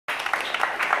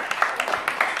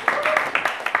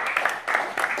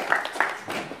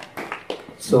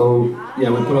So, yeah,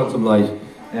 we'll put on some light.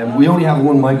 We only have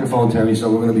one microphone, Terry, so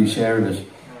we're going to be sharing it.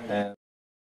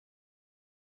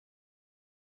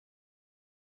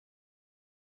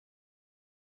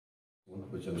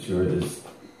 Which I'm sure is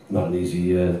not an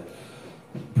easy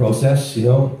process, you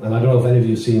know. And I don't know if any of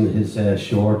you have seen his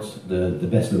short, the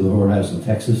Best Little Whorehouse in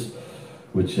Texas,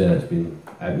 which has been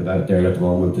out and about there at the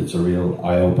moment. It's a real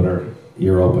eye-opener,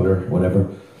 ear-opener, whatever.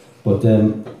 But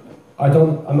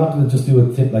I'm not going to just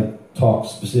do a tip like talk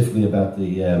specifically about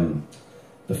the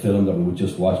film that we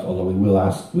just watched, although we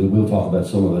will talk about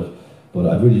some of it. But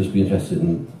I'd really just be interested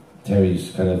in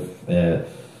Terry's kind of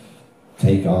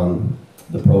take on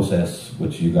the process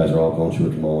which you guys are all going through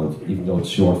at the moment. Even though it's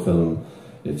short film,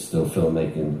 it's still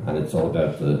filmmaking, and it's all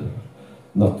about the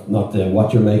not the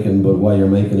what you're making, but why you're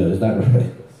making it. Is that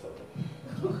right?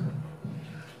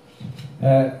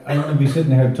 I don't want to be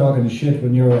sitting here talking shit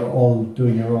when you're all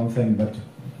doing your own thing, but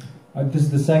this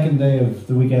is the second day of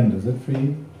the weekend, is it for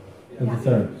you? Yeah. Or the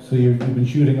third? So you've been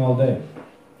shooting all day?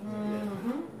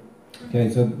 Mm-hmm. Okay,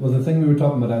 so well, the thing we were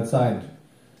talking about outside,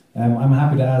 I'm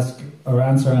happy to ask or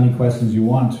answer any questions you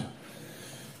want,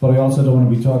 but I also don't want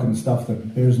to be talking stuff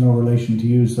that bears no relation to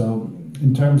you. So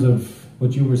in terms of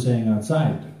what you were saying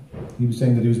outside, he was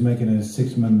saying that he was making a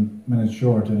 6-minute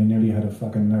short and he nearly had a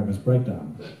fucking nervous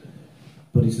breakdown.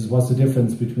 But he says, what's the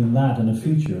difference between that and a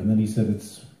feature? And then he said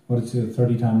it's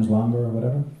 30 times longer or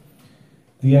whatever.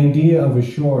 The idea of a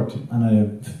short and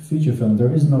a feature film,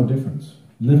 there is no difference.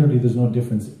 Literally, there's no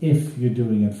difference if you're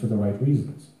doing it for the right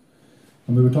reasons.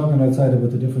 And we were talking outside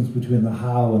about the difference between the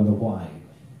how and the why.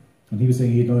 And he was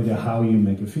saying he had no idea how you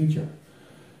make a feature.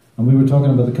 And we were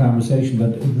talking about the conversation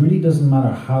that it really doesn't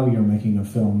matter how you're making a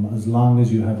film as long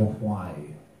as you have a why.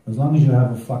 As long as you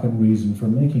have a fucking reason for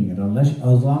making it.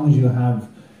 As long as you have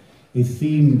a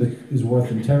theme that is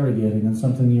worth interrogating and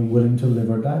something you're willing to live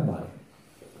or die by.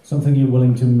 Something you're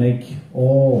willing to make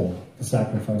all the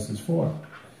sacrifices for.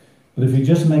 But if you're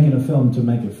just making a film to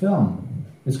make a film,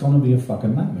 it's going to be a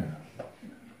fucking nightmare.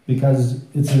 Because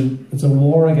it's a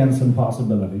war against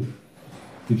impossibility.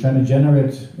 You're trying to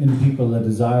generate in people a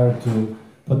desire to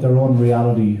put their own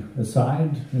reality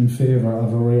aside in favour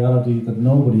of a reality that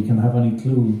nobody can have any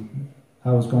clue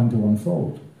how it's going to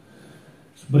unfold.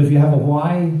 But if you have a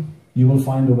why, you will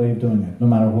find a way of doing it, no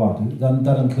matter what.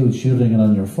 That includes shooting it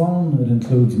on your phone, it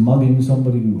includes mugging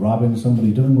somebody, robbing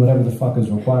somebody, doing whatever the fuck is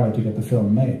required to get the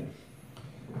film made.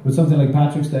 With something like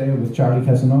Patrick's Day or with Charlie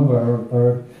Casanova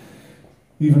or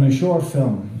even a short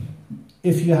film,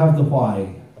 if you have the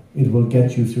why, it will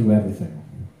get you through everything.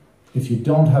 If you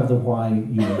don't have the why,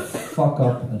 you will fuck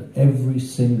up at every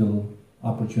single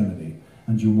opportunity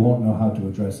and you won't know how to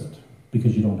address it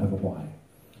because you don't have a why.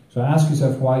 So ask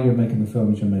yourself why you're making the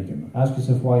films you're making. Ask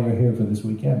yourself why you're here for this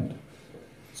weekend.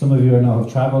 Some of you now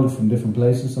have travelled from different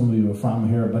places, some of you are from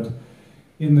here, but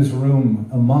in this room,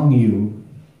 among you,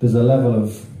 there's a level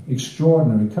of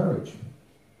extraordinary courage.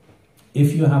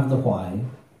 If you have the why,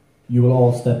 you will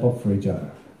all step up for each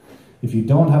other. If you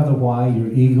don't have the why,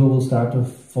 your ego will start to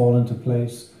fall into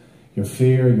place. Your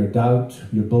fear, your doubt,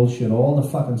 your bullshit, all the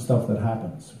fucking stuff that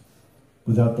happens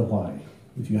without the why.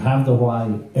 If you have the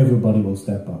why, everybody will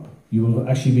step up. You will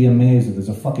actually be amazed that there's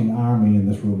a fucking army in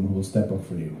this room who will step up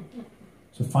for you.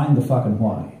 So find the fucking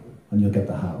why, and you'll get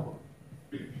the how.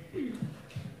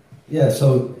 Yeah,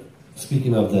 so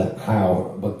speaking of the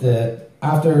how, but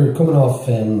after coming off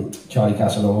Charlie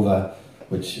Casanova,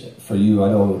 which for you, I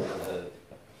know,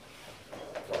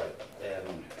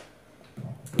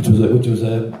 which was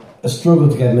a struggle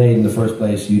to get made in the first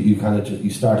place. You kind of you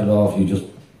started off, you just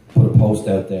put a post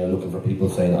out there looking for people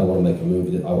saying, I want to make a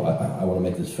movie, I want to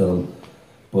make this film.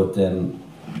 But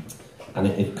and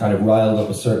it kind of riled up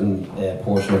a certain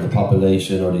portion of the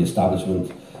population or the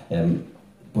establishment.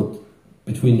 But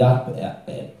between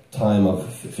that time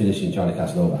of finishing Charlie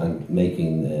Casanova and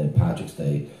making Patrick's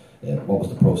Day, what was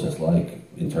the process like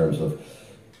in terms of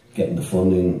getting the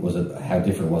funding? How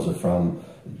different was it from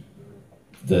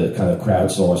the kind of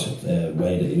crowdsourced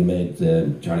way that you made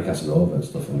Charlie Casanova and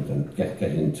stuff, and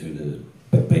getting into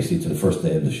basically to the first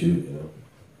day of the shoot, you know?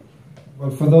 Well,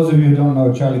 for those of you who don't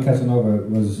know, Charlie Casanova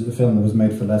was a film that was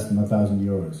made for less than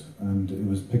 €1,000, and it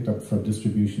was picked up for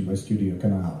distribution by Studio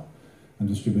Canal and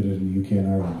distributed in the UK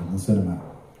and Ireland in the cinema,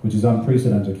 which is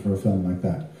unprecedented for a film like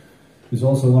that. It's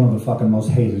also one of the fucking most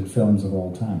hated films of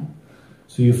all time.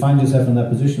 So you find yourself in that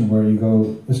position where you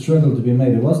go, a struggle to be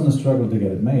made. It wasn't a struggle to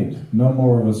get it made. No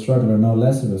more of a struggle or no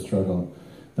less of a struggle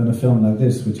than a film like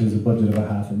this, which has a budget of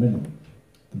 €500,000.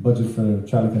 The budget for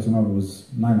Charlie Casanova was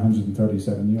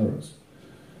 €937.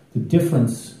 The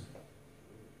difference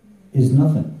is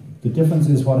nothing. The difference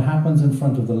is what happens in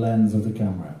front of the lens of the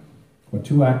camera. What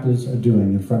two actors are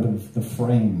doing in front of the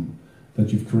frame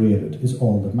that you've created is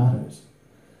all that matters.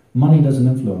 Money doesn't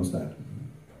influence that.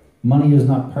 Money is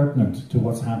not pertinent to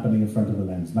what's happening in front of the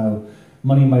lens. Now,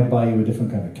 money might buy you a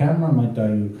different kind of camera, might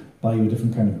buy you a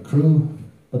different kind of a crew,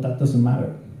 but that doesn't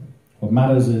matter. What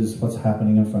matters is what's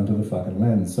happening in front of the fucking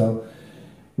lens. So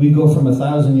we go from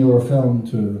 €1,000 film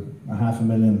to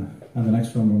 $500,000, and the next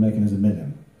film we're making is $1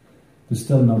 million. There's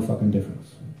still no fucking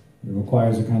difference. It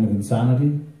requires a kind of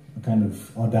insanity, a kind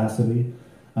of audacity,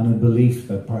 and a belief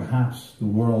that perhaps the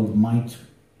world might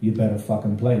be a better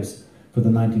fucking place for the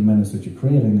 90 minutes that you're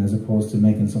creating, as opposed to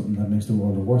making something that makes the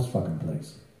world a worse fucking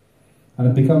place. And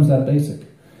it becomes that basic.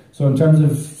 So in terms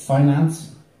of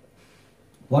finance,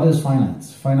 what is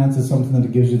finance? Finance is something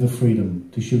that gives you the freedom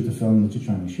to shoot the film that you're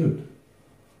trying to shoot.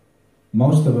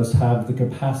 Most of us have the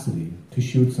capacity to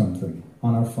shoot something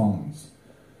on our phones.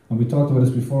 And we talked about this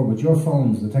before, but your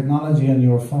phones, the technology on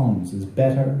your phones is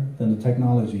better than the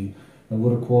technology that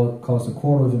would have cost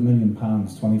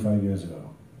 £250,000 25 years ago.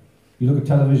 You look at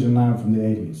television now from the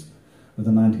 80s or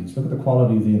the 90s, look at the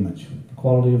quality of the image, the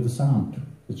quality of the sound.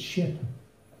 It's shit.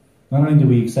 Not only do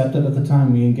we accept it at the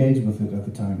time, we engage with it at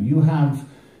the time. You have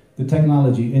the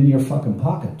technology in your fucking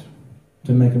pocket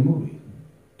to make a movie,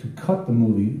 to cut the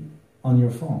movie on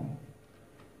your phone.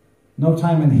 No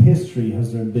time in history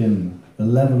has there been the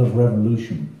level of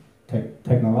revolution,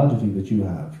 technology that you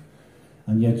have,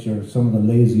 and yet you're some of the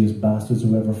laziest bastards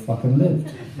who ever fucking lived.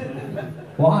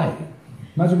 Why?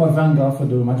 Imagine what Van Gogh would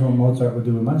do, imagine what Mozart would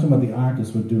do, imagine what the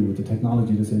artist would do with the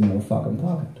technology that's in your fucking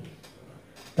pocket.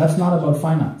 That's not about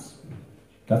finance.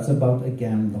 That's about,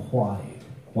 again, the why.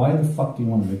 Why the fuck do you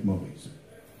want to make movies?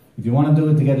 If you want to do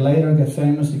it to get later, get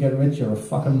famous, to get rich, you're a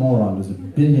fucking moron. There's a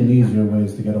billion easier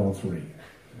ways to get all three.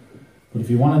 But if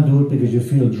you want to do it because you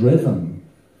feel driven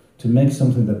to make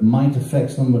something that might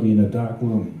affect somebody in a dark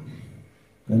room,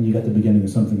 then you get the beginning of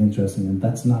something interesting, and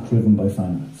that's not driven by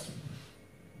finance.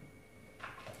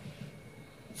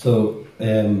 So,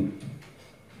 the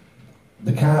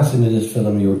casting in this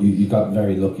film, you got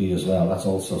very lucky as well. That's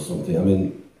also something. I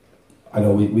mean, I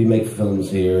know we make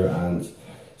films here, and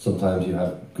sometimes you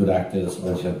have good actors,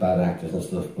 sometimes you have bad actors and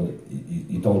stuff, but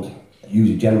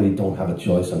you generally don't have a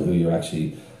choice on who you're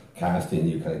actually casting.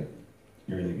 You're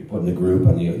put in a group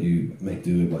and you make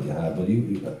do with what you have. But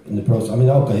you in the process, I mean,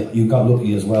 okay, you got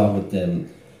lucky as well with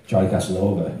Charlie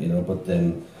Casanova, you know. But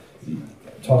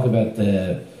talk about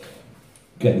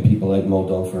getting people like Mo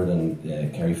Dunford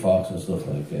and Kerry Fox and stuff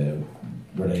like.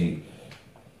 Were they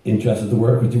interested to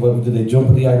work with you? Did they jump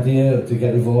at the idea to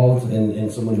get involved in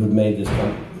someone who had made this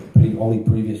only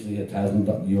previously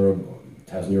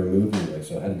 €1,000 movie? Like,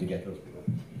 so how did you get those people?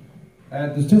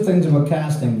 There's two things about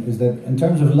casting, is that in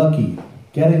terms of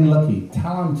getting lucky,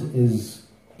 talent is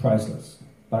priceless.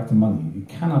 Back to money. You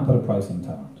cannot put a price on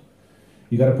talent.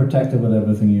 You got to protect it with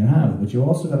everything you have, but you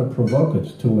also got to provoke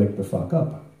it to wake the fuck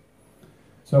up.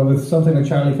 So with something like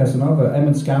Charlie Casanova,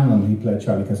 Emmett Scanlon, he played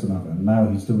Charlie Casanova, and now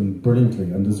he's doing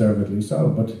brilliantly and deservedly so.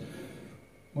 But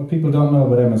what people don't know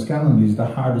about Emmett Scanlon, he's the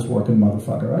hardest working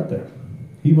motherfucker out there.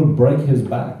 He will break his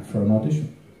back for an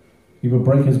audition. He will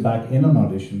break his back in an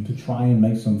audition to try and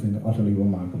make something utterly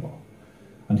remarkable.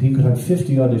 And he could have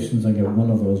 50 auditions and get one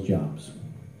of those jobs.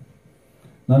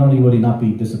 Not only will he not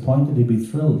be disappointed, he'd be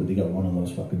thrilled that he got one of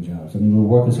those fucking jobs, and he will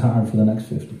work as hard for the next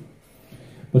 50.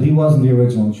 But he wasn't the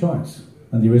original choice,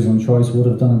 and the original choice would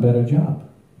have done a better job.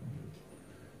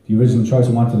 The original choice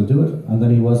wanted to do it, and then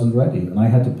he wasn't ready, and I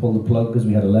had to pull the plug because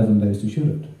we had 11 days to shoot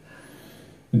it.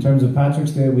 In terms of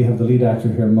Patrick's Day, we have the lead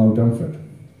actor here, Mo Dunford.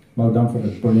 Mo Dunford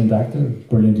is a brilliant actor,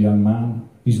 brilliant young man.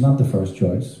 He's not the first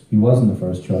choice. He wasn't the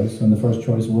first choice, and the first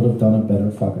choice would have done a better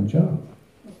fucking job.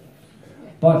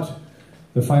 But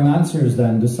the financiers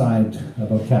then decide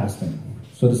about casting.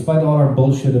 So despite all our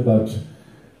bullshit about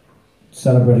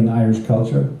celebrating Irish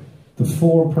culture, the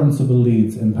 4 principal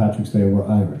leads in Patrick's Day were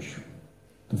Irish.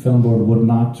 The film board would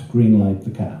not greenlight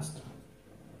the cast.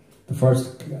 The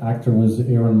first actor was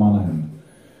Aaron Monaghan,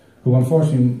 who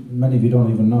unfortunately many of you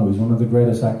don't even know. He's one of the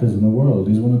greatest actors in the world.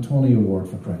 He's won a Tony Award,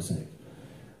 for Christ's sake.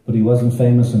 But he wasn't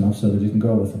famous enough, so they didn't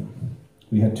go with him.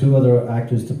 We had 2 other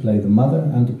actors to play the mother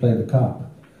and to play the cop,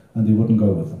 and they wouldn't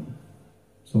go with them.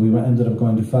 So we ended up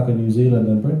going to fucking New Zealand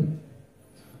and Britain.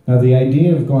 Now the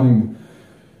idea of going,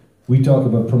 we talk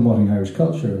about promoting Irish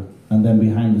culture, and then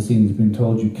behind the scenes being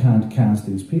told you can't cast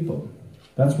these people.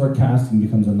 That's where casting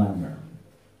becomes a nightmare.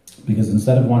 Because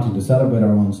instead of wanting to celebrate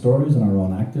our own stories and our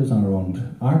own actors and our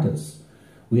own artists,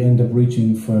 we end up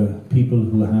reaching for people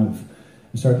who have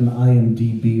a certain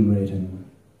IMDb rating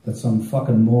that some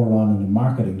fucking moron in the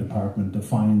marketing department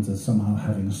defines as somehow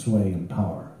having sway and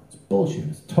power. It's bullshit.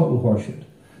 It's total horseshit.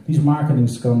 These marketing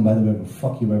scum, by the way, will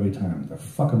fuck you every time. They're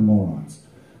fucking morons.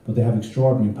 But they have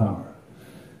extraordinary power.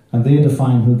 And they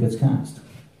define who gets cast.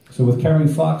 So with Kerry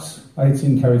Fox, I had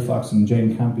seen Kerry Fox in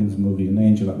Jane Campion's movie, An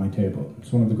Angel at My Table.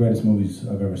 It's one of the greatest movies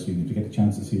I've ever seen. If you get the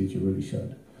chance to see it, you really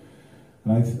should.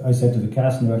 And I said to the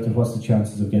casting director, what's the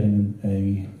chances of getting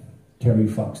a Kerry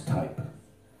Fox type?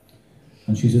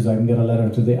 And she says, I can get a letter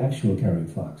to the actual Kerry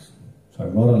Fox. So I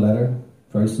wrote a letter,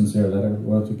 very sincere letter,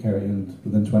 wrote to Kerry, and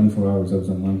within 24 hours I was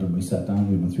in London. We sat down,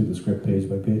 we went through the script page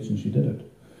by page, and she did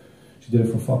it. She did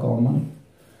it for fuck all money.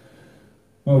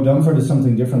 Mo Dunford is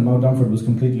something different. Mo Dunford was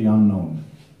completely unknown.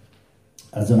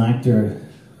 As an actor,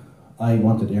 I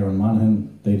wanted Aaron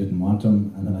Monaghan, they didn't want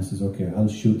him, and then I says, okay, I'll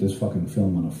shoot this fucking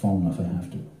film on a phone if I have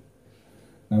to.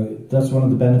 Now, that's one of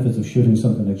the benefits of shooting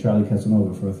something like Charlie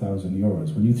Casanova for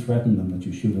 €1,000. When you threaten them that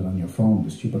you shoot it on your phone,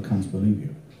 the stupid cunts believe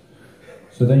you.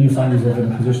 So then you find yourself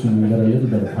in a position where you get a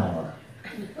little bit of power.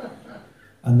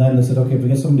 And then they said, okay, if we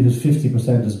get somebody who's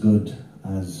 50% as good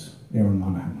as Aaron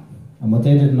Monaghan. And what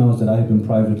they didn't know is that I had been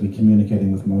privately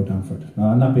communicating with Mo Dunford. Now,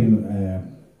 I'm not being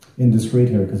indiscreet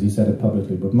here because he said it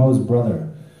publicly, but Mo's brother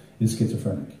is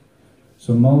schizophrenic.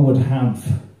 So Mo would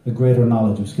have a greater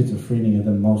knowledge of schizophrenia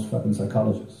than most fucking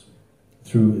psychologists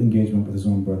through engagement with his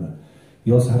own brother.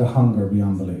 He also had a hunger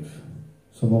beyond belief.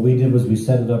 So what we did was we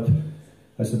set it up.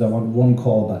 I said, I want one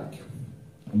call back.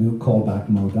 And we would call back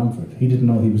Mo Dunford. He didn't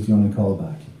know he was the only call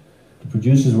back. The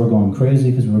producers were going crazy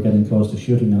because we were getting close to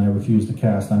shooting, and I refused to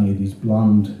cast any of these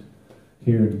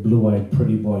blonde-haired, blue-eyed,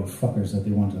 pretty boy fuckers that they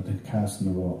wanted to cast in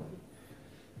the role.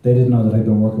 They didn't know that I'd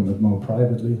been working with Mo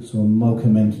privately, so when Mo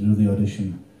came in to do the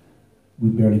audition, we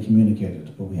barely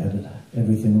communicated, but we had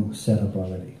everything set up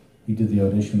already. He did the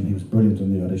audition, he was brilliant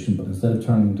in the audition, but instead of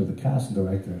turning to the casting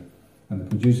director and the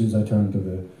producers, I turned to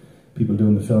the people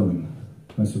doing the filming.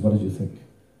 And I said, what did you think?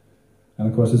 And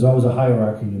of course, there's always a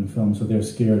hierarchy in film, so they're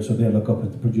scared, so they look up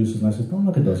at the producers, and I said, don't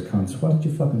look at those cunts, what did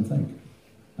you fucking think?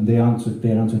 And they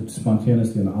answered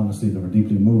spontaneously and honestly, they were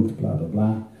deeply moved, blah, blah,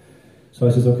 blah. So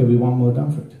I said, okay, we want Mo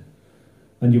Dunford.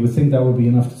 And you would think that would be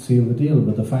enough to seal the deal,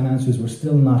 but the financiers were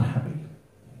still not happy.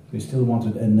 They still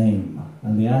wanted a name.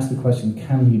 And they asked the question,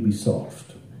 can he be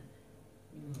soft?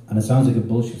 And it sounds like a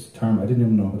bullshit term, I didn't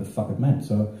even know what the fuck it meant.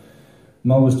 So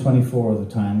Mo was 24 at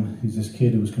the time, he's this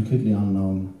kid who was completely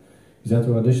unknown. He's out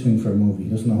there auditioning for a movie. He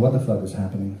doesn't know what the fuck is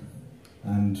happening.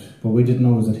 And what we didn't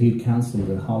know was that he'd cancelled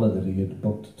a holiday that he had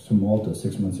booked to Malta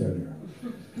 6 months earlier.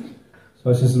 So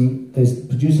I said, the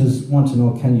producers want to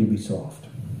know, can you be soft?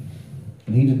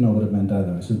 And he didn't know what it meant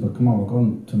either. I said, but come on, we're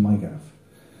going to my gaff.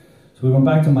 So we went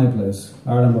back to my place.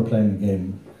 Ireland were playing a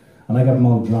game. And I got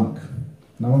Mo drunk.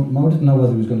 Now, Mo didn't know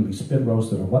whether he was going to be spit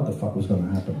roasted or what the fuck was going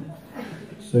to happen.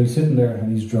 So he's sitting there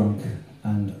and he's drunk.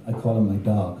 And I call him my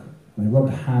dog. And I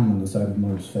rubbed ham on the side of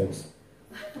Mo's face.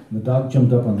 And the dog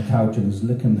jumped up on the couch and was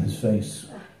licking his face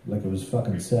like it was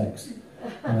fucking sex.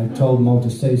 And I told Mo to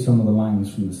say some of the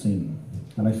lines from the scene.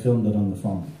 And I filmed it on the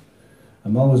phone.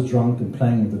 And Mo was drunk and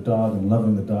playing with the dog and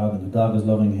loving the dog, and the dog is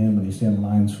loving him, and he's saying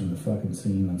lines from the fucking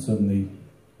scene. And suddenly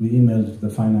we emailed it to the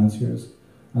financiers,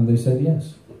 and they said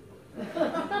yes.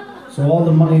 So all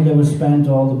the money that was spent,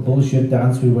 all the bullshit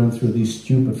dance we went through, these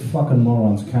stupid fucking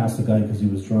morons cast the guy because he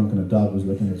was drunk and a dog was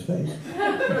licking his face.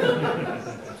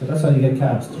 So that's how you get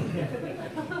cast.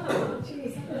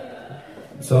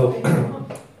 So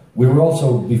we were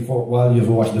also, while you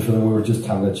were watching the film, we were just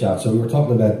having a chat. So we were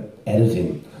talking about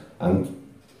editing. And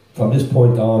from this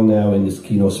point on now in this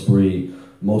Kino spree,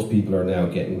 most people are now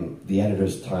getting, the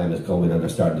editor's time is coming and they're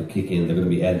starting to kick in. They're going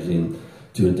to be editing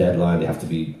to a deadline. They have to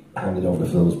be handing over the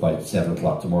films by 7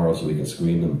 o'clock tomorrow so we can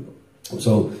screen them.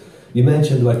 So you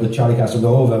mentioned, like with Charlie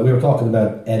Casanova, we were talking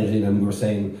about editing, and we were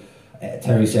saying,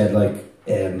 Terry said like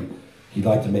he'd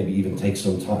like to maybe even take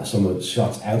some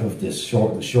shots out of this,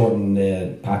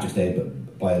 shorten Patrick's Day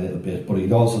by a little bit. But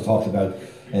he'd also talked about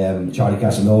Charlie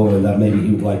Casanova, and that maybe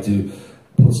he would like to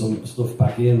put some stuff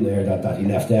back in there that he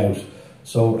left out.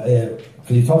 So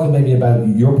can you talk maybe about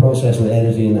your process with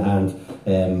editing, and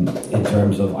in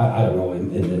terms of, I don't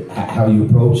know, how you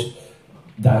approach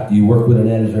that? You work with an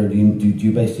editor. Do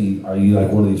you basically, are you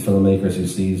like one of these filmmakers who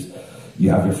sees you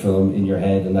have your film in your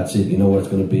head and that's it, you know what it's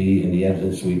going to be in the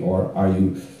editing suite, or are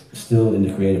you still in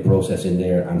the creative process in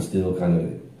there and still kind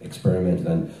of experimenting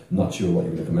and not sure what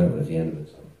you're going to come out with at the end of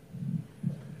it?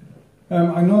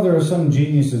 I know there are some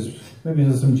geniuses, maybe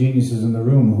there's some geniuses in the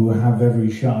room who have every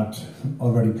shot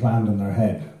already planned in their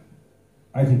head.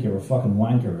 I think you're a fucking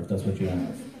wanker if that's what you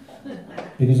have.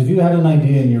 Because if you had an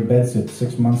idea in your bedsit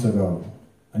 6 months ago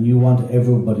and you want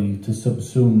everybody to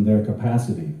subsume their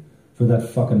capacity for that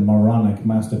fucking moronic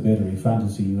masturbatory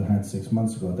fantasy you had 6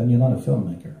 months ago, then you're not a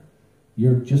filmmaker.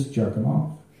 You're just jerking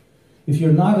off. If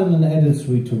you're not in an edit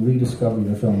suite to rediscover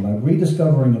your film, by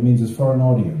rediscovering it means it's for an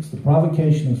audience. The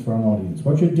provocation is for an audience.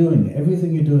 What you're doing,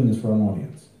 everything you're doing is for an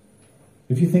audience.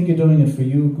 If you think you're doing it for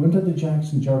you, go into the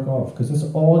jacks and jerk off, because that's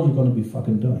all you're going to be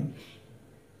fucking doing.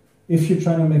 If you're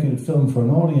trying to make a film for an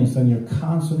audience, then you're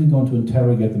constantly going to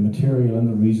interrogate the material and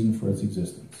the reason for its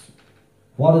existence.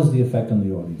 What is the effect on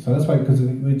the audience? So that's why, because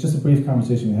just a brief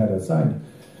conversation we had outside,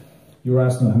 you were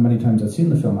asking how many times I'd seen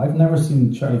the film. I've never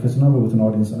seen Charlie Casanova with an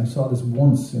audience, and I saw this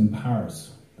once in Paris.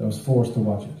 I was forced to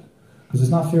watch it. Because it's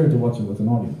not fair to watch it with an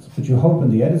audience. But you hope in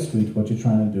the edit suite what you're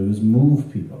trying to do is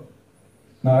move people.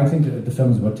 Now, I think that the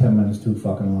film's about 10 minutes too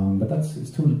fucking long, but it's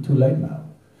too late now.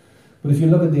 But if you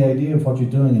look at the idea of what you're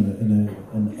doing in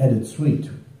an edit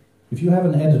suite, if you have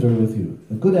an editor with you,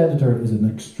 a good editor is an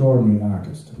extraordinary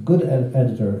artist. A good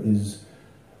editor is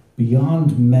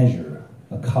beyond measure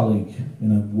a colleague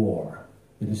in a war.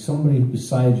 It is somebody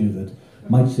beside you that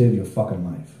might save your fucking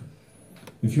life.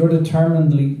 If you're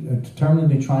determinedly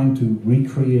trying to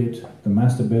recreate the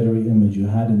masturbatory image you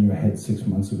had in your head 6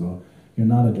 months ago, you're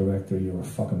not a director, you're a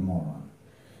fucking moron.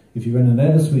 If you're in an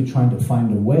edit suite trying to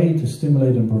find a way to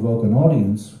stimulate and provoke an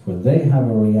audience where they have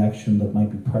a reaction that might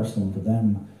be personal to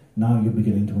them, now you're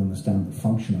beginning to understand the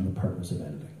function and the purpose of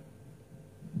editing.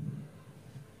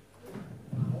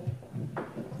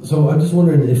 So I'm just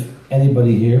wondering if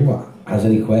anybody here has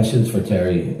any questions for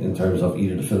Terry in terms of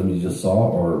either the film you just saw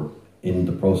or in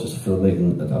the process of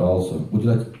filmmaking at all. So would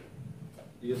you like to?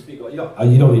 You speak up.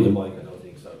 You don't need a mic, I don't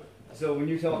think so. So when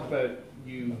you talk about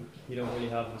you don't really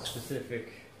have a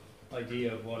specific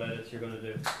idea of what edits you're going to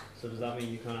do. So does that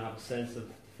mean you kind of have a sense of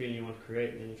the feeling you want to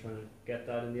create, and then you're trying to get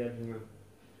that in the editing room?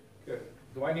 Good.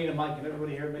 Do I need a mic? Can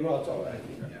everybody hear me? No, it's all right.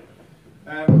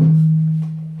 Yeah.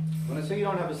 When I say you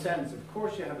don't have a sense, of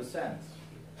course you have a sense.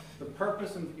 The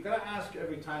purpose, and you got to ask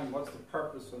every time, what's the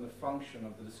purpose and the function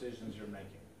of the decisions you're making?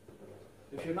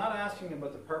 If you're not asking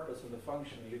about the purpose and the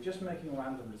function, you're just making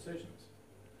random decisions.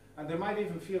 And they might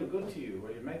even feel good to you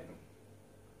where you make them.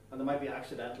 And they might be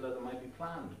accidental or they might be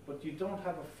planned. But you don't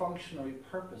have a functionary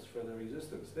purpose for their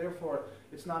existence. Therefore,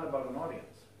 it's not about an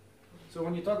audience. So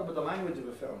when you talk about the language of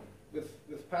a film,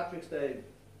 with Patrick's Day,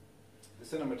 the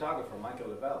cinematographer, Michael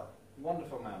Lavelle,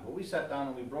 wonderful man, but we sat down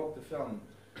and we broke the film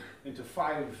into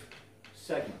 5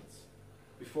 segments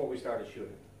before we started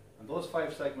shooting. And those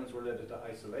 5 segments were related to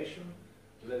isolation,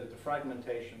 related to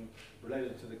fragmentation,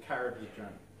 related to the character's journey.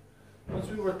 Once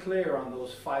we were clear on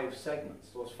those 5 segments,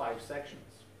 those 5 sections,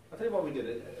 I'll tell you what we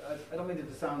did. I don't mean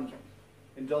it to sound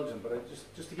indulgent, but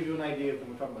just to give you an idea of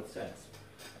when we're talking about sense.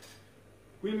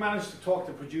 We managed to talk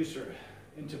the producer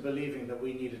into believing that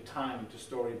we needed time to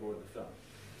storyboard the film.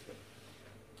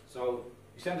 So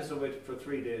he sent us away for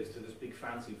 3 days to this big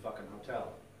fancy fucking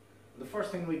hotel. And the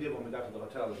first thing we did when we got to the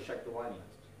hotel was check the wine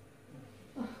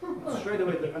list. Straight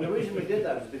away, and the reason we did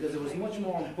that is because it was much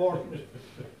more important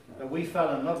that we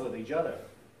fell in love with each other,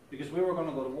 because we were going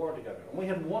to go to war together. And we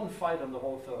had one fight on the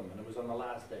whole film, and it was on the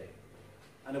last day.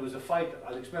 And it was a fight,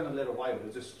 I'll explain it later why, but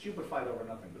it was a stupid fight over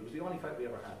nothing, but it was the only fight we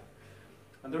ever had.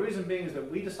 And the reason being is that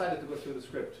we decided to go through the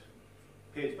script,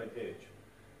 page by page.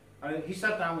 And he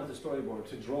sat down with the storyboard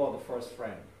to draw the first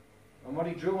frame. And what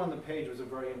he drew on the page was a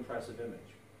very impressive image.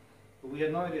 But we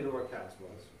had no idea who our cast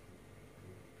was.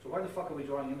 So why the fuck are we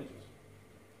drawing images?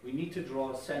 We need to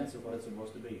draw a sense of what it's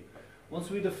supposed to be.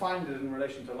 Once we defined it in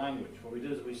relation to language, what we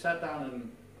did is we sat down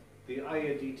in the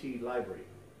IADT library,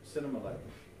 cinema library,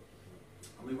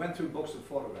 and we went through books of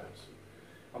photographs.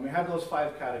 And we had those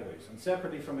 5 categories. And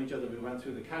separately from each other, we went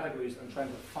through the categories and trying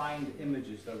to find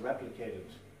images that replicated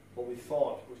what we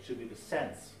thought should be the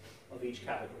sense of each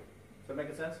category. Does that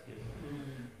make sense? Yeah.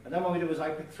 And then what we did was I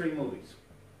picked 3 movies,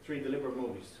 3 deliberate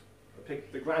movies. I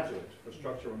picked The Graduate for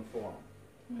structure and form.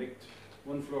 Picked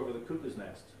One Flew Over the Cuckoo's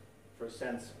Nest for a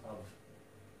sense of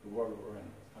the world we're in.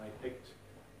 And I picked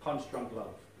Punch Drunk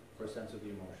Love for a sense of the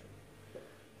emotion.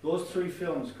 Those 3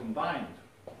 films combined,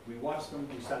 we watched them,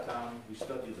 we sat down, we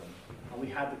studied them, and we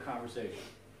had the conversation.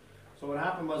 So what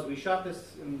happened was we shot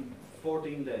this in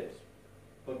 14 days,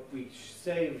 but we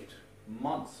saved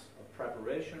months of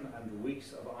preparation and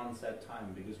weeks of on-set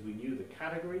time because we knew the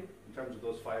category in terms of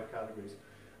those 5 categories,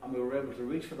 and we were able to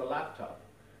reach for the laptop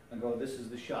and go, this is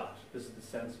the shot, this is the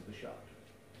sense of the shot.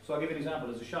 So I'll give you an example.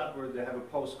 There's a shot where they have a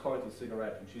post-coital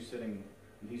cigarette and she's sitting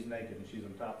and he's naked and she's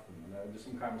on top of him, and there's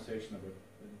some conversation about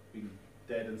being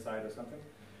dead inside or something.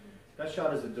 That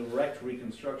shot is a direct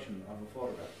reconstruction of a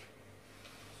photograph.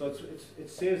 So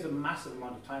it saves a massive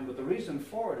amount of time, but the reason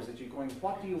for it is that you're going,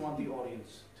 what do you want the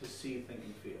audience to see, think,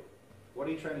 and feel? What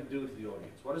are you trying to do to the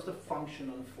audience? What is the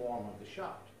function and form of the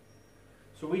shot?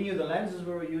 So we knew the lenses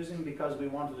we were using because we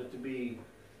wanted it to be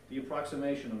the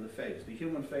approximation of the face. The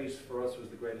human face for us was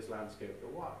the greatest landscape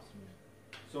there was.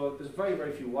 So there's very,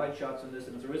 very few wide shots in this,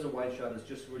 and if there is a wide shot, it's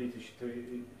just really to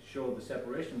show the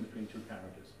separation between two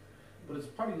characters. But it's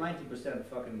probably 90%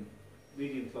 fucking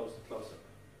medium close to close-up.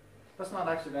 That's not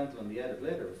accidental in the edit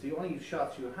later. It's the only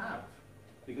shots you have.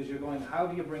 Because you're going, how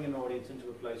do you bring an audience into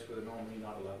a place where they're normally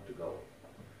not allowed to go?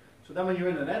 So then when you're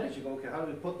in an edit, you go, okay, how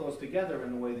do we put those together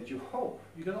in a way that you hope?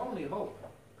 You can only hope.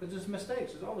 Because there's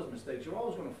mistakes. There's always mistakes. You're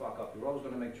always going to fuck up. You're always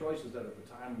going to make choices that at the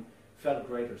time felt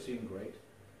great or seemed great.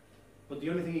 But the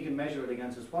only thing you can measure it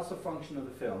against is what's the function of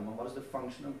the film, and what is the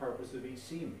function and purpose of each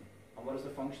scene, and what is the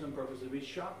function and purpose of each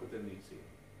shot within each scene.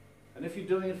 And if you're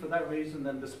doing it for that reason,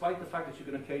 then despite the fact that you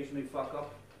can occasionally fuck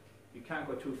up, you can't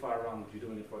go too far wrong if you're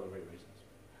doing it for the right reasons.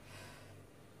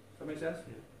 Does that make sense?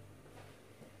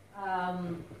 Yeah.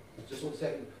 Just 1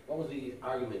 second. What was the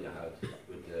argument you had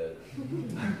with the?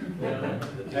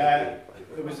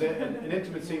 It was an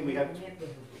intimate scene. We had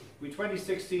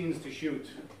 26 scenes to shoot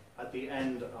at the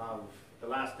end of the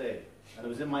last day, and it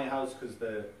was in my house because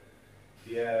the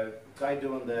guy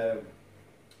doing the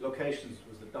locations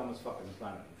was the dumbest fucking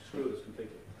planet. He screwed us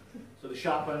completely. So the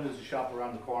shop end is a shop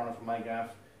around the corner from my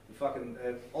gaff. The fucking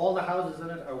all the houses in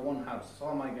it are one house. It's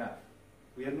all my gaff.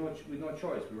 We had no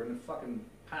choice. We were in a fucking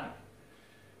panic.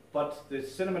 But the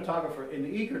cinematographer, in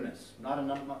eagerness, not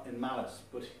in malice,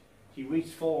 but he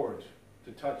reached forward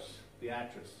to touch the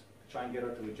actress, to try and get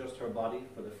her to adjust her body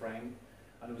for the frame.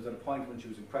 And it was at a point when she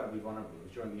was incredibly vulnerable. It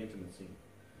was during the intimate scene.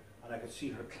 And I could see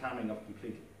her clamming up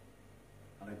completely.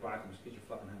 And I barked at him, get your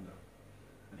fucking hand up.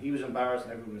 And he was embarrassed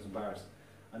and everyone was embarrassed.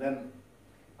 And then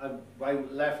I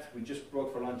left, we just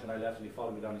broke for lunch and I left and he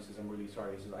followed me down. He says, I'm really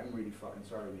sorry. He says, I'm really fucking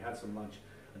sorry. We had some lunch.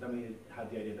 And then we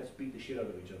had the idea, let's beat the shit out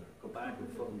of each other. Go back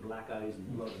with fucking black eyes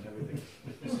and blood and everything.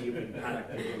 See if we can panic.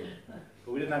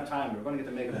 But we didn't have time. We were going to get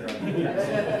to make it.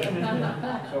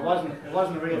 So it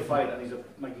wasn't a real fight, and he's a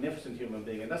magnificent human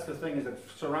being. And that's the thing, is that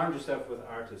surround yourself with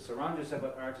artists. Surround yourself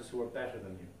with artists who are better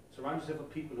than you. Surround yourself with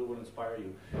people who will inspire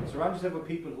you. Surround yourself with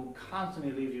people who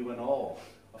constantly leave you in awe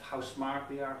of how smart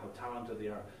they are, how talented they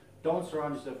are. Don't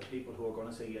surround yourself with people who are going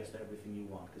to say yes to everything you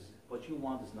want, because what you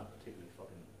want is not particularly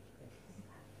fucking...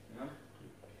 You know?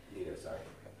 Nina, sorry.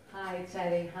 Hi, it's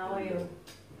Eddie. How are you?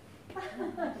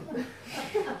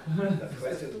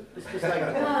 Question. It's just like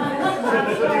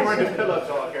a pillow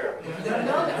talk here.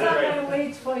 Long time I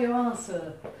wait for your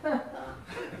answer. I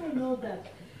know that.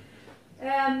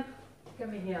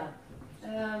 Come here.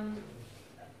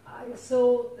 I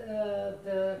saw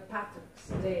the Patrick's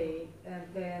Day, and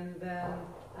then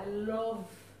I love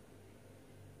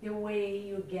the way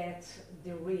you get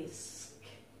the risk,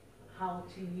 how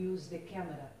to use the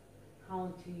camera,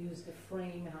 how to use the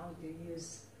frame, how to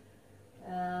use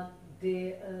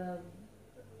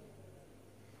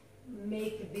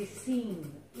make the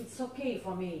scene. It's okay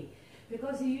for me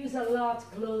because you use a lot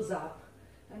close up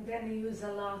and then you use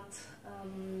a lot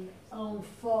on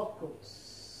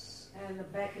focus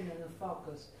and back in the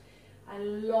focus. I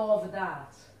love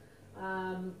that.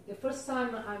 The first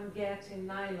time I'm getting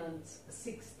Ireland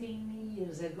 16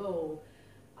 years ago,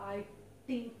 I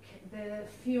think the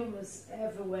films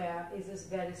everywhere is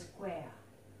very square.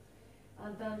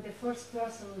 And then the first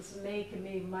persons make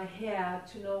me my hair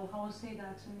to know how to say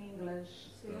that in English.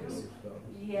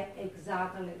 Yeah,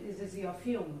 exactly. This is your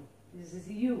film. This is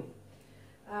you.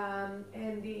 And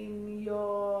in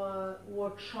your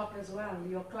workshop as well,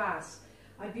 your class.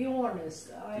 I'll be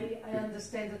honest, I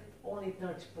understand it only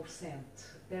 30%.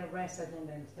 The rest I don't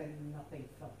understand nothing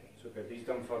fucking. It's okay, these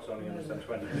dumb fucks only understand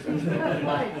 20%.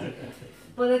 Right.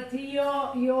 But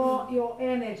your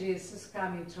energy is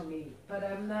coming to me. But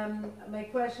my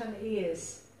question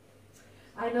is,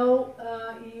 I know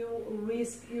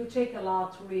you take a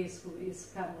lot of risk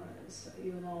with cameras,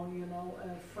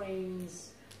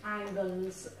 frames,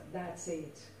 angles, that's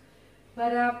it.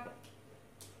 But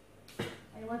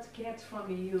I want to get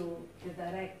from you, the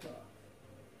director,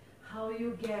 how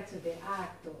you get the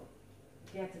actor,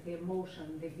 get the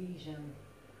emotion, the vision,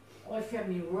 or if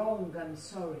I'm wrong, I'm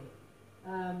sorry.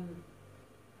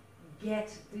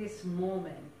 Get this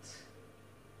moment,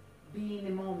 be in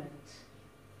the moment,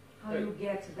 how you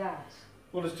get that.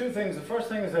 Well, there's two things. The first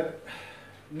thing is that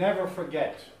never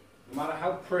forget, no matter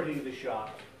how pretty the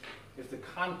shot, if the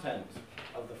content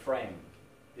of the frame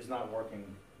is not working,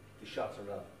 the shots are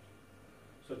relevant.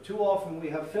 So too often we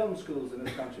have film schools in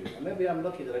this country, and maybe I'm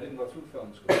lucky that I didn't go through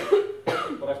film school,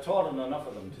 but I've taught enough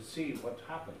of them to see what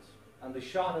happens. And the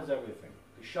shot is everything.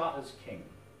 The shot is king.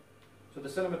 So the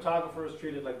cinematographer is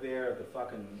treated like they're the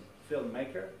fucking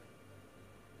filmmaker,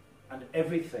 and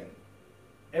everything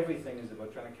is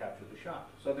about trying to capture the shot.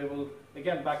 So they will,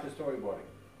 again, back to storyboarding.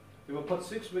 We will put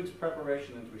 6 weeks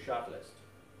preparation into a shot list.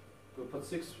 We'll put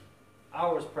 6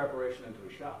 hours preparation into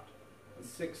a shot. And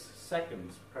 6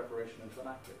 seconds preparation into an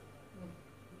actor.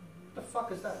 The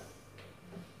fuck is that?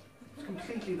 It's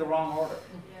completely the wrong order.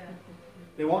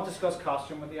 They won't discuss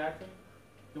costume with the actor.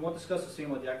 They won't discuss the scene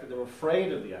with the actor. They're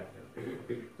afraid of the actor.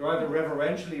 They're either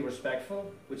reverentially respectful,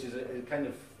 which is a kind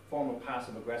of form of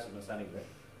passive aggressiveness anyway,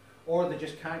 or they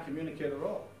just can't communicate at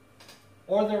all.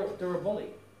 Or they're a bully.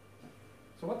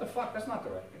 So what the fuck? That's not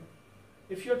directing.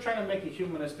 If you're trying to make a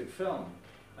humanistic film,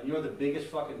 and you're the biggest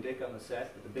fucking dick on the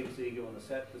set, with the biggest ego on the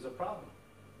set, there's a problem.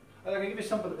 I'll give you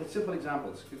simple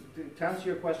examples. To answer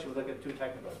your question without getting too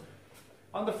technical.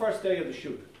 On the first day of the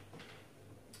shoot,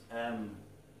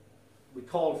 we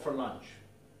called for lunch.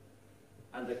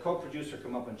 And the co-producer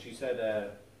came up and she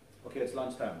said, okay, it's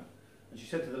lunchtime. And she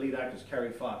said to the lead actors,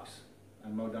 Kerry Fox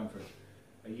and Mo Dunford,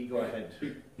 you go ahead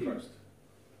first.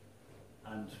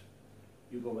 And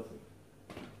you go with them.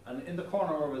 And in the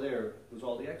corner over there was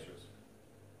all the extras.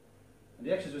 And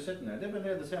the extras are sitting there. They've been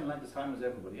there the same length of time as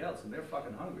everybody else, and they're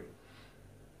fucking hungry.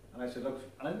 And I said, look,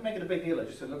 and I didn't make it a big deal. I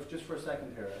just said, look, just for a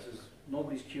second here. I says,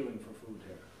 nobody's queuing for food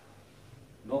here.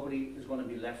 Nobody is going to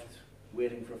be left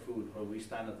waiting for food while we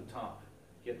stand at the top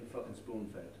getting fucking spoon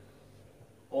fed.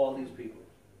 All these people,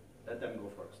 let them go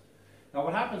first. Now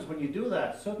what happens when you do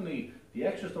that, suddenly the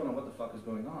extras don't know what the fuck is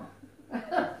going on.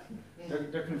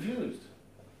 They're confused.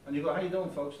 And you go, how you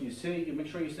doing folks? And you make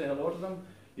sure you say hello to them.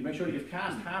 You make sure you've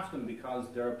cast half them because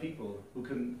there are people who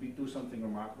can do something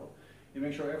remarkable. You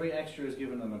make sure every extra is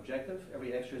given an objective,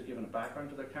 every extra is given a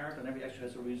background to their character, and every extra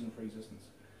has a reason for existence.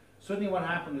 Suddenly what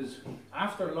happened is,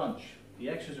 after lunch, the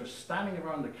extras are standing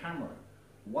around the camera,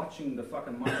 watching the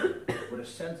fucking monitor with a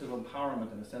sense of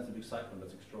empowerment and a sense of excitement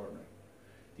that's extraordinary.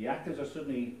 The actors are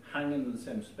suddenly hanging in the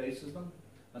same space as them,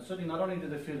 and suddenly not only do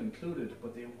they feel included,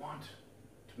 but they want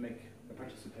to make a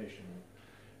participation.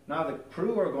 Now the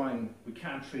crew are going, we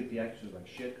can't treat the extras like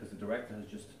shit because the director has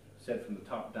just said from the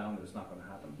top down that it's not going to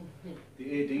happen.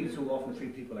 The ADs, who often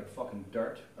treat people like fucking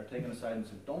dirt, are taken aside and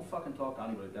said, don't fucking talk to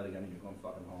anybody like that again, you're going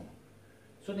fucking home.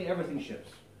 Suddenly everything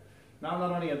shifts. Now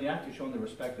not only are the actors showing the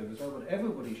respect they deserve, but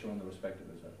everybody's showing the respect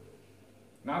they deserve.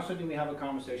 Now suddenly we have a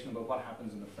conversation about what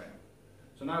happens in the frame.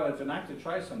 So now if an actor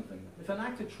tries something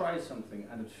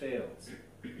and it fails,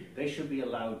 they should be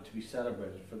allowed to be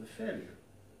celebrated for the failure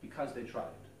because they tried.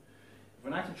 If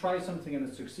an actor tries something and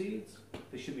it succeeds,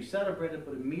 they should be celebrated,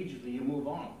 but immediately you move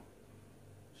on.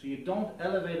 So you don't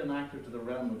elevate an actor to the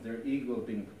realm of their ego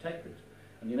being protected,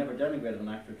 and you never denigrate an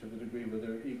actor to the degree where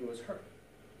their ego is hurt.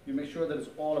 You make sure that it's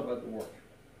all about the work.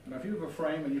 Now if you have a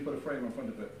frame and you put a frame in front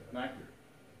of an actor,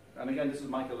 and again this is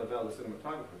Michael Lavelle, the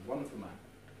cinematographer, wonderful man.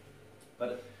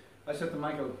 But I said to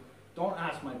Michael, don't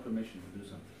ask my permission to do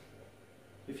something.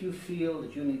 If you feel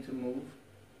that you need to move,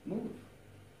 move.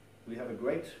 We have a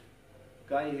great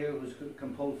guy here who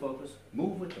can pull focus,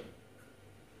 move with them.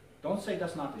 Don't say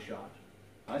that's not the shot.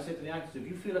 I say to the actors, if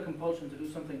you feel a compulsion to do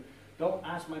something, don't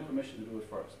ask my permission to do it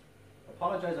first.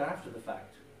 Apologize after the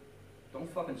fact.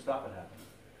 Don't fucking stop it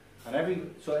happening.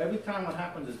 And every time what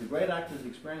happens is the great actors, the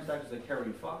experienced actors like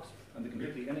Kerry Fox, and the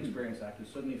completely inexperienced actors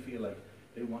suddenly feel like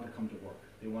they want to come to work.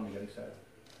 They want to get excited.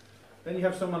 Then you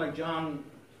have someone like John,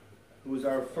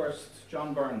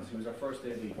 John Burns, who was our first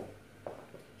AD.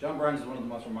 John Burns is one of the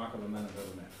most remarkable men I've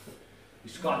ever met.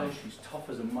 He's Scottish, he's tough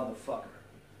as a motherfucker.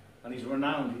 And he's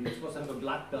renowned. He's supposed to have a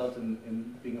black belt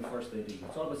in being a first AD.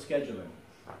 It's all about scheduling.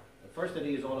 The first AD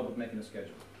is all about making a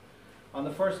schedule. On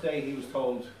the first day he was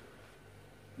told,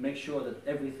 make sure that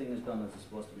everything is done as it's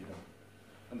supposed to be done.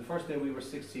 And the first day we were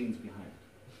 6 scenes behind.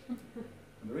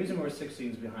 And the reason we were 6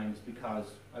 scenes behind is because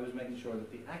I was making sure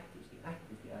that the actors.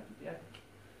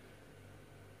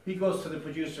 He goes to the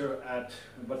producer at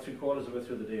about 3/4 of the way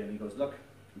through the day and he goes, look,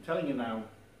 I'm telling you now,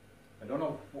 I don't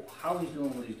know how he's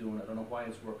doing what he's doing, I don't know why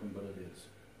it's working, but it is.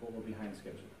 But we're behind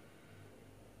schedule.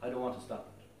 I don't want to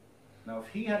stop it. Now if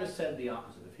he had said the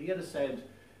opposite, if he had said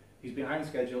he's behind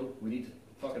schedule, we need to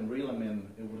fucking reel him in,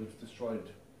 it would have destroyed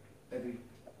every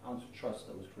ounce of trust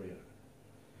that was created.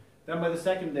 Then by the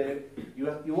second day,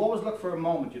 you always look for a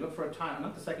moment, you look for a time,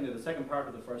 not the second day, the second part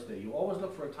of the first day, you always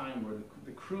look for a time where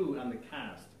the crew and the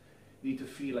cast need to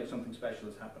feel like something special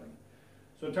is happening.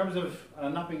 So in terms of,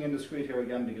 I'm not being indiscreet here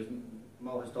again because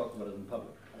Mo has talked about it in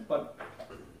public, but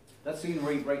that scene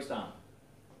where he breaks down,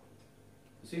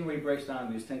 the scene where he breaks down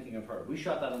and he's thinking of her, we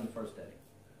shot that on the first day.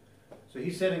 So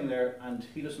he's sitting there and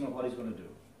he doesn't know what he's going to do.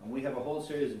 And we have a whole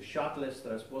series of shot lists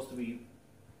that are supposed to be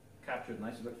captured, and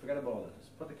I said, look, forget about all this.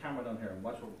 Put the camera down here and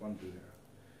watch what we're going to do here.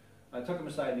 And I took him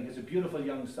aside and he has a beautiful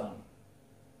young son.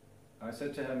 And I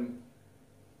said to him,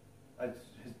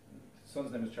 his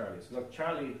son's name is Charlie. I said, look,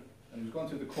 Charlie and he was going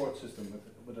through the court system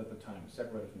with at the time,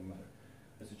 separated from the mother.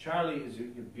 I said, Charlie, is your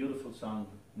beautiful son,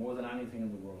 more than anything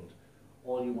in the world.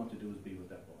 All you want to do is be with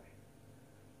that boy.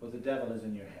 But the devil is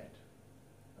in your head,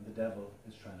 and the devil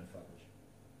is trying to fuck with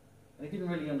you. And he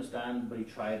didn't really understand, but he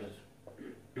tried it,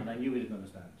 and I knew he didn't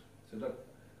understand. So look,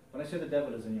 when I say the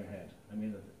devil is in your head, I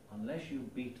mean that unless you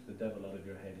beat the devil out of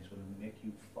your head, he's going to make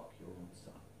you fuck your own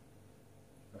son.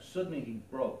 Now suddenly he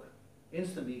broke.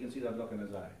 Instantly you can see that look in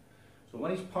his eye. So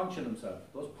when he's punching himself,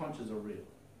 those punches are real.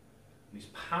 And he's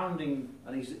pounding,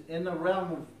 and he's in a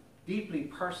realm of deeply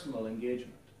personal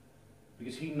engagement.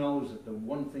 Because he knows that the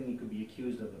one thing he could be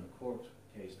accused of in a court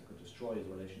case that could destroy his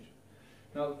relationship.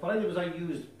 Now, what I did was I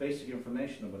used basic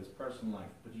information about his personal life,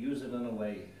 but used it in a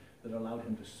way that allowed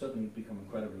him to suddenly become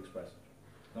incredibly expressive.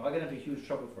 Now, I get into huge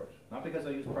trouble for it. Not because I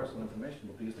used personal information,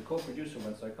 but because the co-producer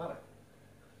went psychotic.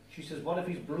 She says, what if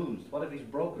he's bruised? What if he's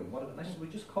broken? What if... And I said, we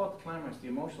just caught the climax, the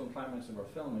emotional climax of our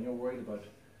film, and you're worried about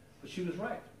it. But she was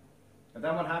right. And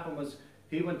then what happened was,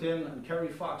 he went in, and Kerry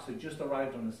Fox had just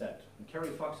arrived on the set. And Kerry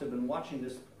Fox had been watching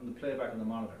this on the playback on the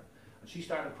monitor. And she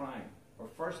started crying.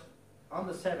 On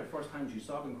the set, the first time she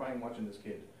saw him crying watching this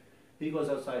kid. He goes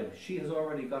outside. She has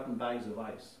already gotten bags of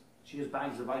ice. She has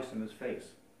bags of ice on his face.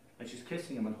 And she's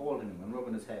kissing him and holding him and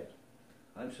rubbing his head.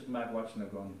 And I'm sitting back watching her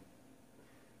going,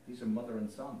 these are mother and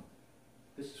son.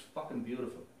 This is fucking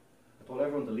beautiful. I told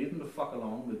everyone to leave them the fuck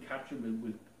alone. We'll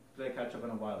play catch up in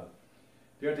a while.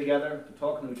 They're together, they're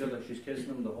talking to each other, she's kissing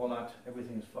him, the whole lot,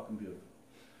 everything is fucking beautiful.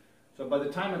 So by the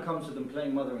time it comes to them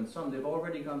playing mother and son, they've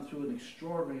already gone through an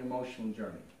extraordinary emotional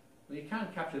journey. Well, you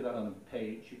can't capture that on a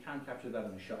page, you can't capture that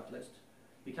on a shot list,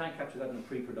 you can't capture that in a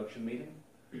pre-production meeting.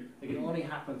 It can only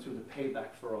happen through the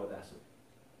payback for audacity.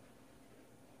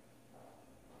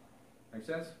 Make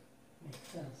sense? Makes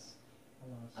sense.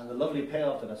 And the lovely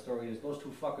payoff to that story is those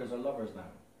two fuckers are lovers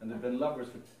now. And they've been lovers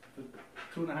for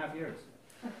 2.5 years.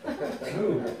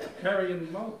 Who? Kerry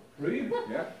and Mo. Really?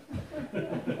 Yeah.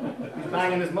 He's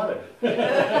banging his mother.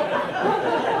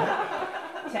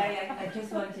 Terry, I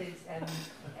just wanted to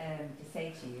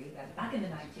say to you that back in the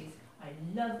 90s, I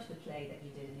loved the play that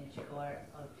you did in Inchigor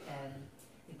of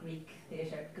the Greek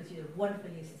theatre, because you did a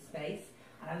wonderful use of space.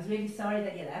 And I was really sorry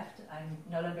that you left. I'm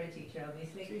no longer a teacher,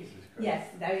 obviously. Jesus Christ. Yes,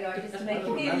 there you are, just to make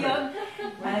you feel young.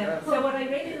 So what I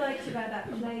really liked about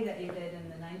that play that you did in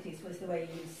the 90s was the way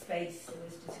you used space. It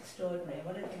was just extraordinary.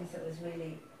 One of the things that was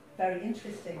really very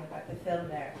interesting about the film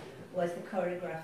there was the choreography